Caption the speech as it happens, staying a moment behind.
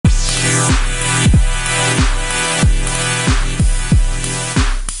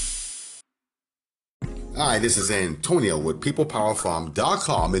Hi, this is Antonio with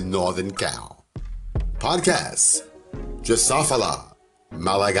PeoplePowerFarm.com in Northern Cal. Podcast, Drosophila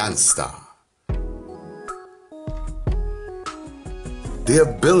malagansta. The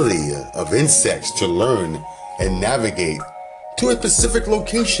ability of insects to learn and navigate to a specific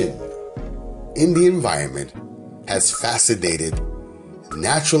location in the environment has fascinated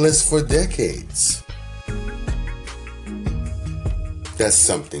naturalists for decades. That's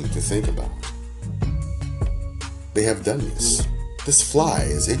something to think about. They have done this. This fly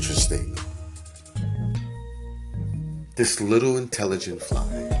is interesting. This little intelligent fly.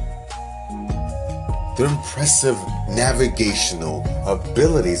 The impressive navigational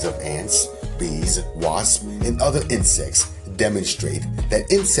abilities of ants, bees, wasps, and other insects demonstrate that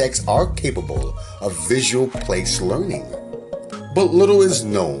insects are capable of visual place learning. But little is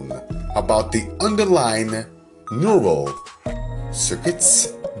known about the underlying neural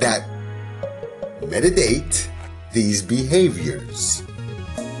circuits that mediate these behaviors.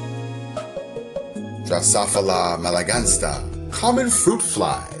 Drosophila malagansta, common fruit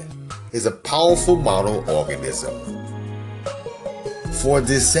fly, is a powerful model organism for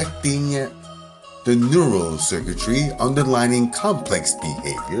dissecting the neural circuitry underlying complex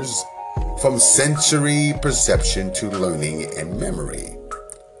behaviors from sensory perception to learning and memory.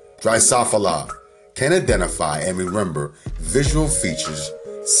 Drosophila can identify and remember visual features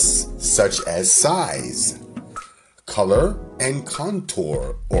such as size, color, and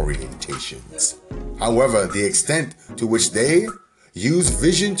contour orientations. However, the extent to which they use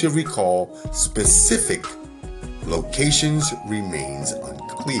vision to recall specific locations remains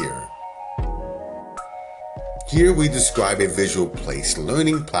unclear. Here we describe a visual place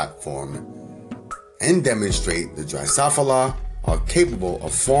learning platform and demonstrate the Drosophila are capable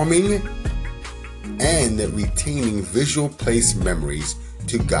of forming and retaining visual place memories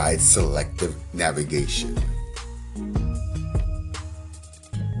to guide selective navigation.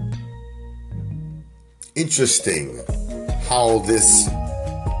 Interesting how this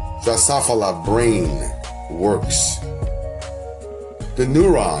Drosophila brain works. The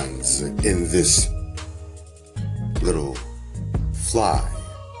neurons in this little fly,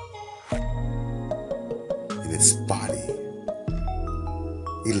 in its body,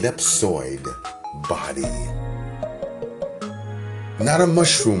 ellipsoid body, not a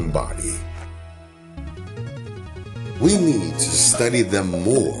mushroom body. We need to study them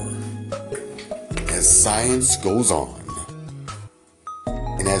more as science goes on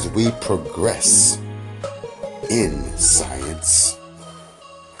and as we progress in science,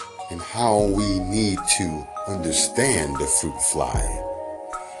 and how we need to understand the fruit fly.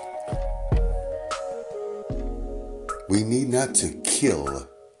 We need not to kill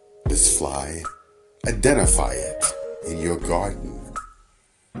this fly. Identify it in your garden.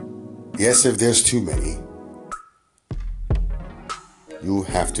 Yes, if there's too many, you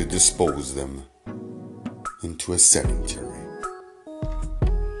have to dispose them into a cemetery.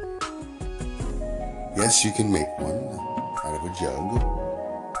 Yes, you can make one out of a jug,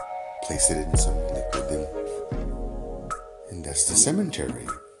 place it in some liquid, and that's the cemetery.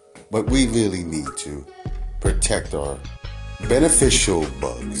 But we really need to protect our beneficial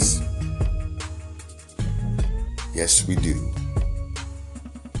bugs. Yes, we do.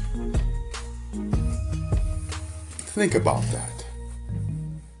 Think about that.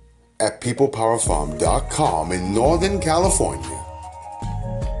 At PeoplePowerFarm.com in Northern California.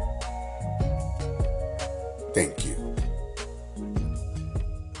 Thank you.